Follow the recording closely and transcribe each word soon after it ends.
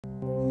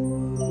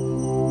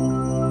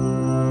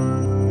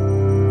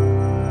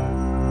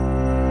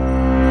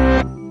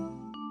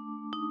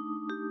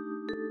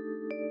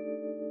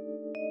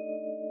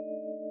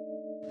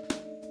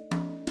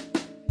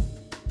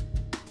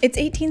It's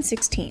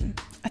 1816.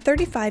 A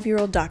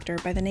 35-year-old doctor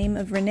by the name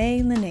of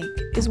René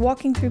Laennec is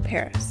walking through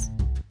Paris.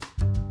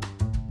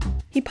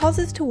 He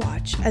pauses to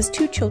watch as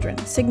two children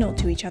signal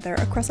to each other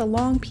across a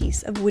long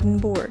piece of wooden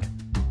board.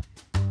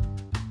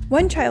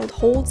 One child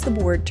holds the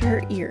board to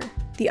her ear,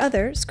 the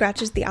other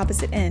scratches the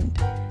opposite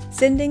end,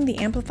 sending the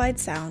amplified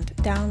sound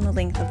down the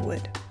length of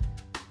wood.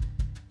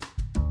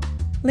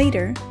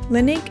 Later,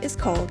 Laennec is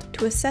called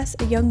to assess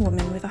a young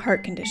woman with a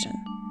heart condition.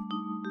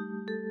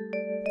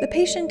 The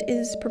patient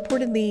is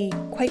purportedly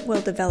quite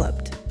well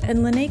developed,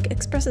 and Laennec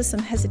expresses some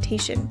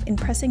hesitation in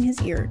pressing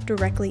his ear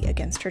directly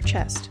against her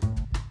chest.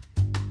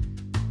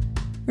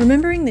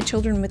 Remembering the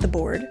children with the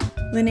board,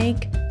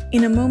 Laennec,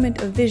 in a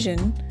moment of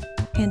vision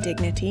and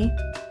dignity,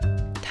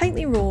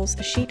 tightly rolls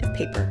a sheet of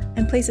paper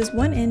and places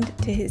one end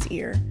to his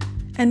ear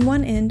and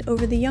one end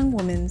over the young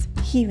woman's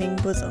heaving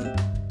bosom.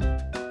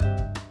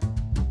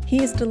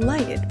 He is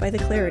delighted by the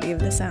clarity of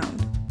the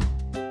sound.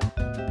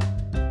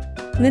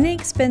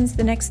 Laennec spends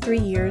the next 3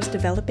 years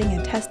developing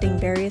and testing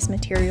various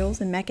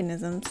materials and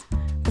mechanisms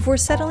before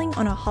settling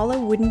on a hollow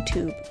wooden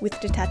tube with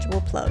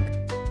detachable plug.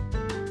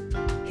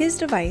 His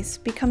device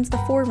becomes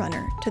the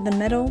forerunner to the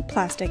metal,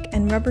 plastic,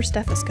 and rubber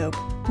stethoscope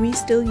we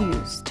still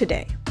use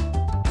today.